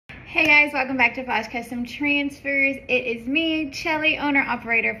Hey guys, welcome back to Flash Custom Transfers. It is me, Chelly, owner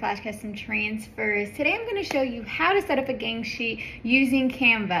operator of Flash Custom Transfers. Today I'm going to show you how to set up a gang sheet using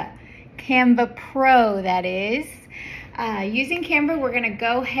Canva Pro, that is. Using Canva, we're going to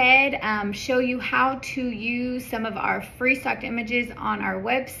go ahead show you how to use some of our free stocked images on our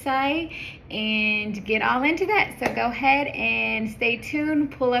website and get all into that. So go ahead and stay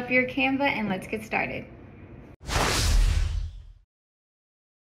tuned, pull up your Canva, and let's get started.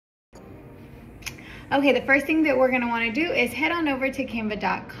 Okay, the first thing that we're going to want to do is head on over to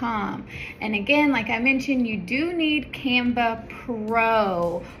canva.com. And again, like I mentioned, you do need Canva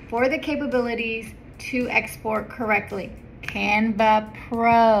Pro for the capabilities to export correctly. Canva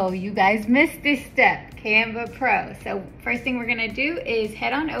Pro. You guys missed this step. Canva Pro. So first thing we're going to do is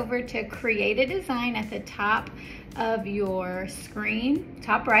head on over to create a design at the top of your screen,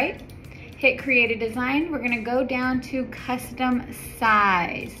 top right. Hit create a design. We're going to go down to custom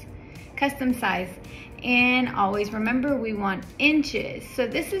size. And always remember, we want inches. So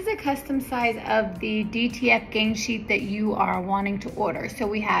this is a custom size of the DTF gang sheet that you are wanting to order. So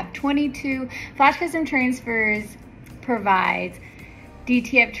we have 22. Flash Custom Transfers provides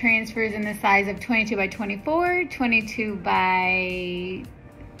DTF transfers in the size of 22 by 24, 22 by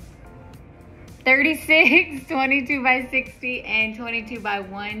 36, 22 by 60, and 22 by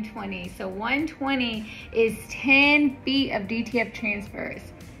 120. So 120 is 10 feet of DTF transfers.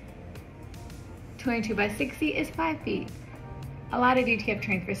 22 by 60 is 5 feet. A lot of DTF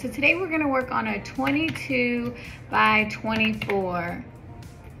transfers. So today we're going to work on a 22 by 24.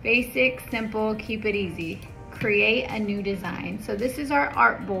 Basic, simple, keep it easy. Create a new design. So this is our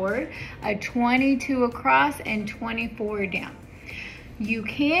artboard, a 22 across and 24 down. You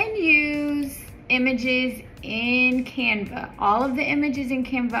can use images in Canva. All of the images in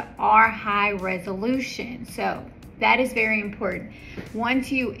Canva are high resolution. So that is very important.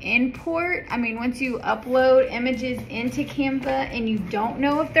 Once you upload images into Canva and you don't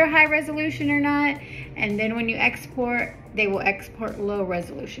know if they're high resolution or not, and then when you export, they will export low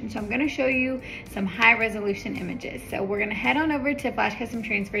resolution. So I'm gonna show you some high resolution images. So we're gonna head on over to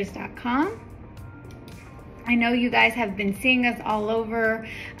flashcustomtransfers.com. I know you guys have been seeing us all over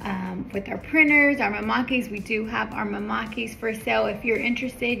with our printers, our Mamakis. We do have our Mamakis for sale. If you're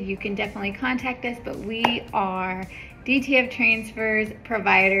interested, you can definitely contact us, but we are DTF transfers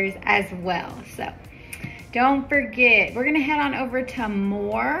providers as well. So don't forget, we're gonna head on over to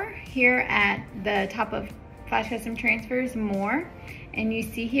more here at the top of Flash Custom Transfers, more, and you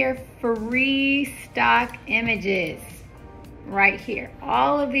see here free stock images. Right here.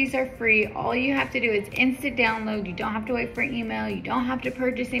 All of these are free. All you have to do is instant download. You don't have to wait for email. You don't have to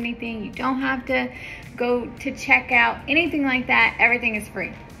purchase anything. You don't have to go to checkout, anything like that. Everything is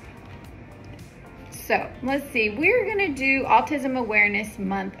free. So let's see. We're going to do Autism Awareness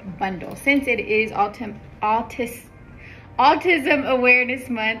Month bundle. Since it is Autism Awareness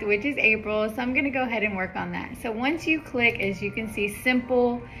Month, which is April, so I'm going to go ahead and work on that. So once you click, as you can see,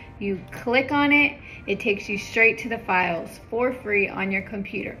 simple, you click on it, it takes you straight to the files for free on your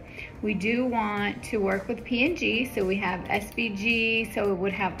computer. We do want to work with PNG, so we have SVG, so it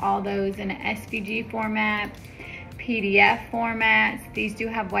would have all those in an SVG format, PDF formats. These do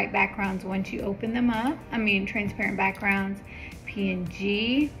have white backgrounds once you open them up, transparent backgrounds,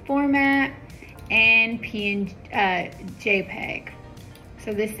 PNG format, and JPEG.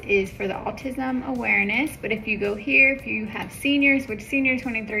 So this is for the autism awareness, but if you go here, if you have seniors, which senior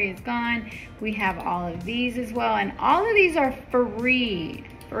 23 is gone, we have all of these as well, and all of these are free.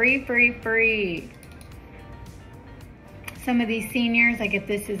 Some of these seniors, like if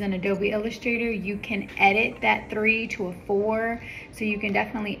this is an Adobe Illustrator, you can edit that 3 to a 4, so you can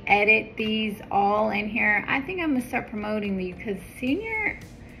definitely edit these all in here. I think I'm gonna start promoting these because senior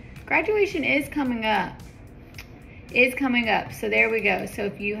graduation is coming up. So there we go. So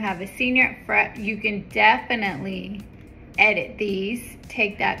if you have a senior at you can definitely edit these.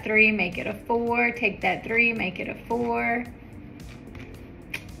 Take that 3, make it a 4. Take that 3, make it a 4.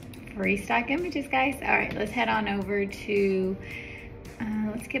 Free stock images, guys. All right, let's head on over to,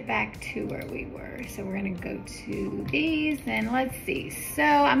 let's get back to where we were. So we're gonna go to these and let's see. So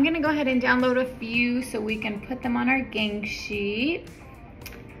I'm gonna go ahead and download a few so we can put them on our gang sheet.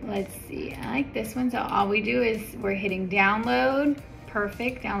 Let's see, I like this one. So all we do is we're hitting download.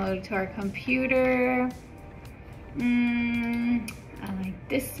 Perfect, download it to our computer. I like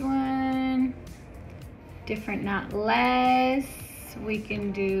this one. Different, not less. We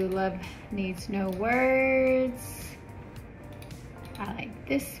can do love needs no words. I like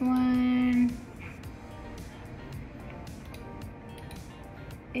this one.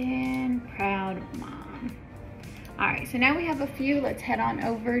 And proud mom. All right, so now we have a few. Let's head on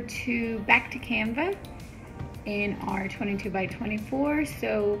over to back to Canva in our 22 by 24.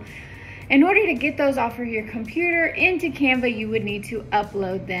 So in order to get those off of your computer into Canva, you would need to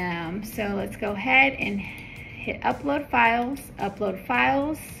upload them. So let's go ahead and hit upload files, upload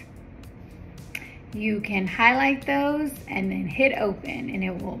files. You can highlight those and then hit open and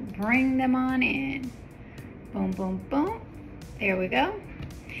it will bring them on in. Boom, boom, boom. There we go.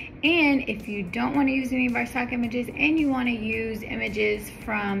 And if you don't want to use any of our stock images and you want to use images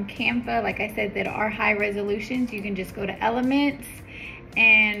from Canva, like I said, that are high resolutions, you can just go to elements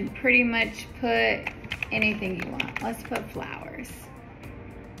and pretty much put anything you want. Let's put flowers.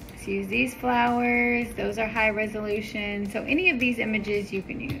 Let's use these flowers. Those are high resolution. So any of these images you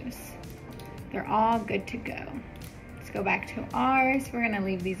can use. They're all good to go. Let's go back to ours. We're gonna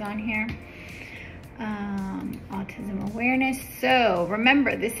leave these on here. Autism awareness. So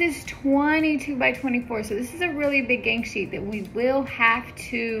remember, this is 22 by 24. So this is a really big gang sheet that we will have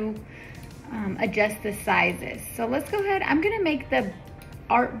to adjust the sizes. So let's go ahead. I'm gonna make the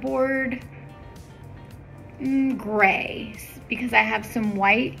artboard gray because I have some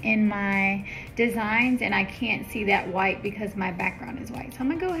white in my designs and I can't see that white because my background is white. So I'm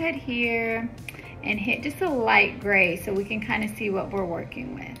gonna go ahead here and hit just a light gray so we can kind of see what we're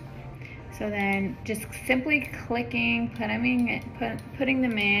working with. So then just simply clicking, putting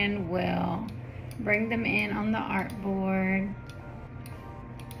them in will bring them in on the artboard.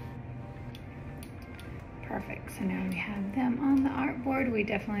 Perfect, so now we have them on the artboard. We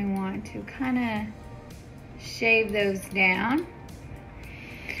definitely want to kind of shave those down.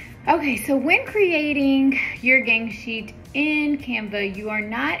 Okay, so when creating your gang sheet in Canva, you are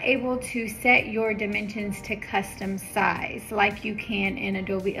not able to set your dimensions to custom size like you can in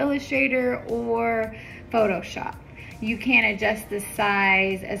Adobe Illustrator or Photoshop. You can adjust the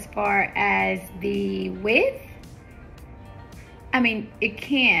size as far as the width. I mean, it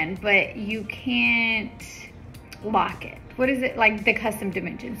can, but you can't lock it. What is it, like the custom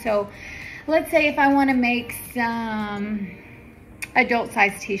dimension? So let's say if I want to make some adult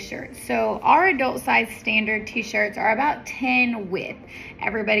size t-shirts. So our adult size standard t-shirts are about 10 width.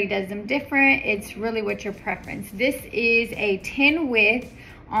 Everybody does them different. It's really what your preference. This is a 10 width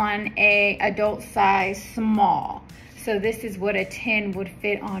on a adult size small. So this is what a 10 would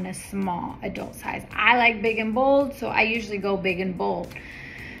fit on a small adult size. I like big and bold, so I usually go big and bold.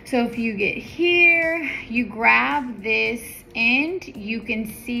 So if you get here, you grab this and you can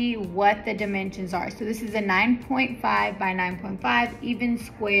see what the dimensions are. So this is a 9.5 by 9.5 even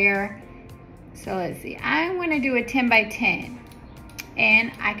square. So let's see, I want to do a 10 by 10.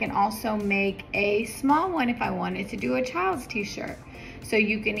 And I can also make a small one if I wanted to do a child's t-shirt. So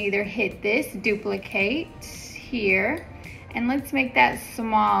you can either hit this, duplicate here, and let's make that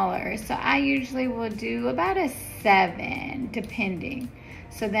smaller. So I usually will do about a 7, depending.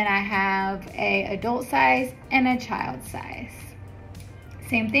 So then I have a adult size and a child size.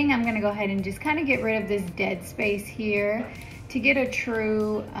 Same thing, I'm gonna go ahead and just kind of get rid of this dead space here to get a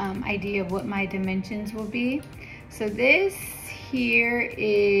true idea of what my dimensions will be. So this here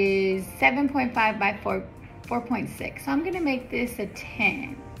is 7.5 by 4.6. So I'm gonna make this a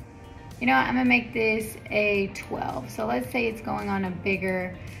 10. You know what, I'm gonna make this a 12. So let's say it's going on a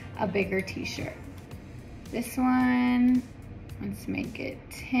bigger t-shirt. This one, let's make it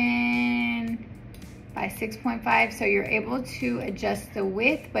 10 by 6.5. So you're able to adjust the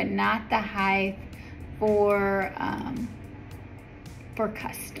width, but not the height for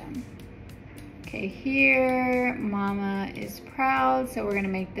custom. Okay, here, mama is proud. So we're gonna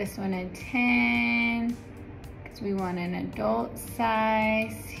make this one a 10 because we want an adult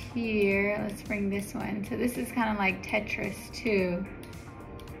size here. Let's bring this one. So this is kind of like Tetris too.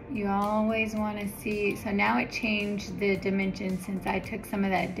 You always want to see, so now it changed the dimensions since I took some of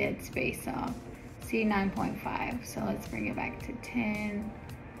that dead space off. See, 9.5, so let's bring it back to 10.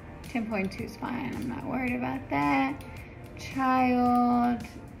 10.2 is fine, I'm not worried about that. Child,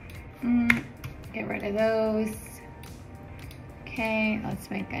 get rid of those. Okay, let's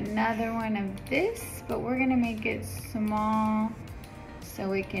make another one of this, but we're gonna make it small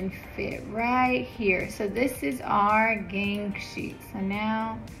so it can fit right here. So this is our gang sheet. So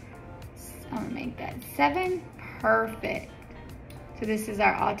now, I'm gonna make that 7, perfect. So this is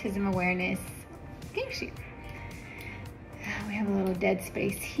our autism awareness gang sheet. We have a little dead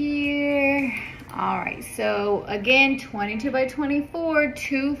space here. All right, so again, 22 by 24,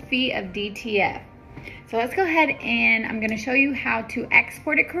 2 feet of DTF. So let's go ahead and I'm gonna show you how to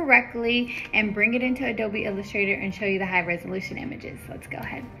export it correctly and bring it into Adobe Illustrator and show you the high resolution images. Let's go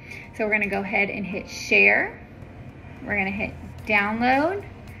ahead. So we're gonna go ahead and hit share. We're gonna hit download.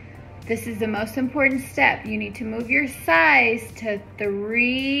 This is the most important step. You need to move your size to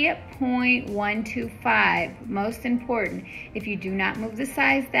 3.125. Most important. If you do not move the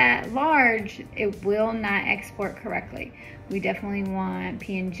size that large, it will not export correctly. We definitely want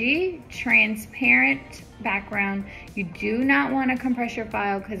PNG, transparent background. You do not want to compress your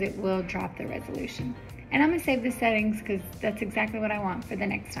file because it will drop the resolution. And I'm gonna save the settings because that's exactly what I want for the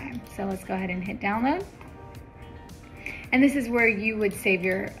next time. So let's go ahead and hit download. And this is where you would save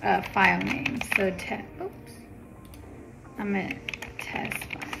your file name. So, I'm gonna test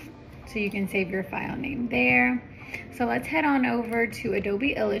file. So you can save your file name there. So let's head on over to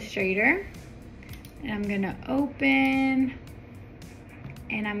Adobe Illustrator. And I'm gonna open,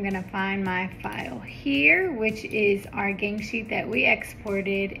 and I'm gonna find my file here, which is our gang sheet that we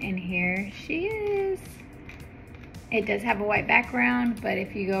exported, and here she is. It does have a white background, but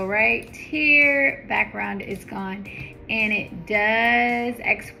if you go right here, background is gone. And it does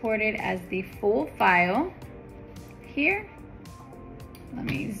export it as the full file here. Let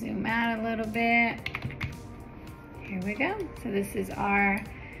me zoom out a little bit. Here we go. So this is our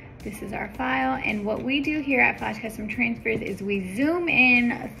file. And what we do here at Flash Custom Transfers is we zoom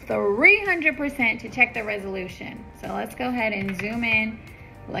in 300% to check the resolution. So let's go ahead and zoom in.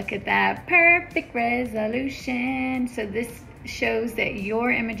 Look at that perfect resolution. So this shows that your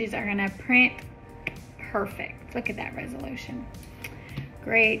images are gonna print perfect. Look at that resolution.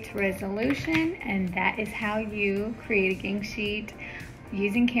 Great resolution. And that is how you create a gang sheet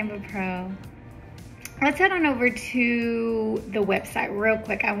using Canva Pro. Let's head on over to the website real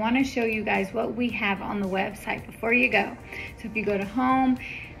quick. I want to show you guys what we have on the website before you go. So if you go to home,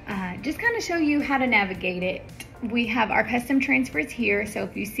 just kind of show you how to navigate it. We have our custom transfers here. So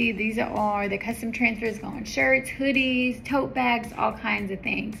if you see, these are the custom transfers going shirts, hoodies, tote bags, all kinds of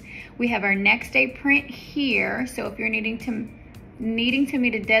things. We have our next day print here. So if you're needing to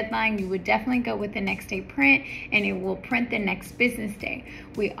meet a deadline, you would definitely go with the next day print, and it will print the next business day.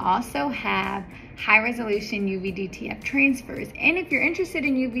 We also have high resolution UV DTF transfers. And if you're interested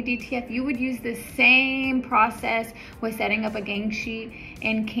in UV DTF, you would use the same process with setting up a gang sheet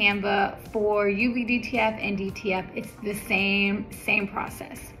in Canva for UV DTF and DTF. It's the same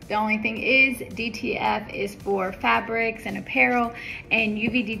process. The only thing is DTF is for fabrics and apparel, and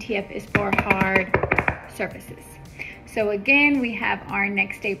UV DTF is for hard surfaces. So again, we have our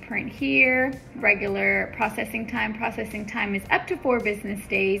next day print here. Regular processing time. Processing time is up to 4 business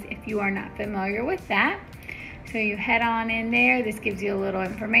days if you are not familiar with that. So you head on in there. This gives you a little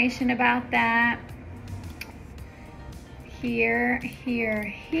information about that. Here.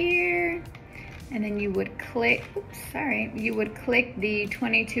 And then you would click, you would click the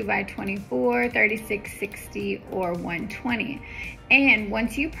 22 by 24, 36, 60, or 120. And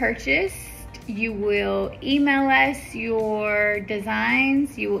once you purchase, you will email us your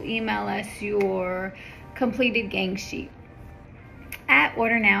designs. You will email us your completed gang sheet at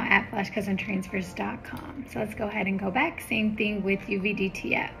ordernow@flashcustomtransfers.com. So let's go ahead and go back. Same thing with UV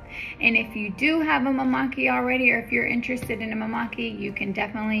DTF. And if you do have a Mamaki already, or if you're interested in a Mamaki, you can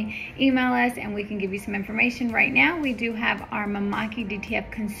definitely email us and we can give you some information. Right now, we do have our Mamaki DTF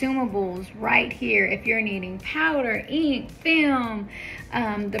consumables right here. If you're needing powder, ink, film,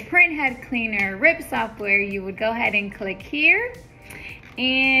 the print head cleaner, RIP software, you would go ahead and click here.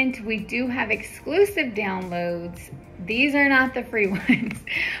 And we do have exclusive downloads. These are not the free ones,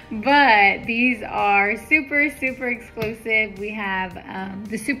 but these are super exclusive. We have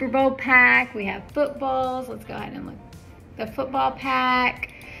the Super Bowl pack. We have footballs. Let's go ahead and look. The football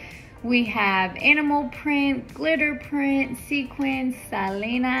pack. We have animal print, glitter print, sequins,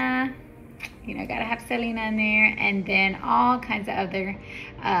 Selena. You know, gotta have Selena in there. And then all kinds of other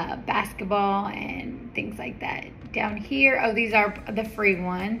basketball and things like that. Down here, oh, these are the free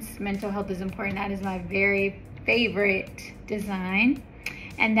ones. Mental health is important. That is my very favorite design,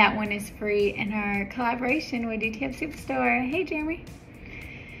 and that one is free in our collaboration with DTF Superstore. Hey Jeremy.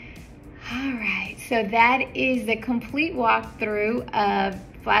 All right, so that is the complete walkthrough of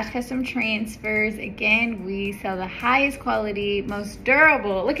Flash Custom Transfers. Again, we sell the highest quality, most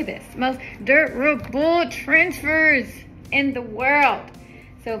durable, look at this, most durable transfers in the world.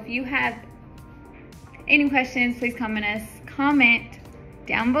 So if you have any questions, please comment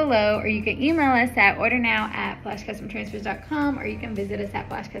down below, or you can email us at ordernow@flashcustomtransfers.com, or you can visit us at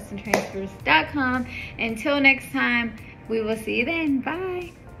flashcustomtransfers.com. Until next time, we will see you then.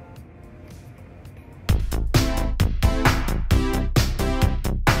 Bye.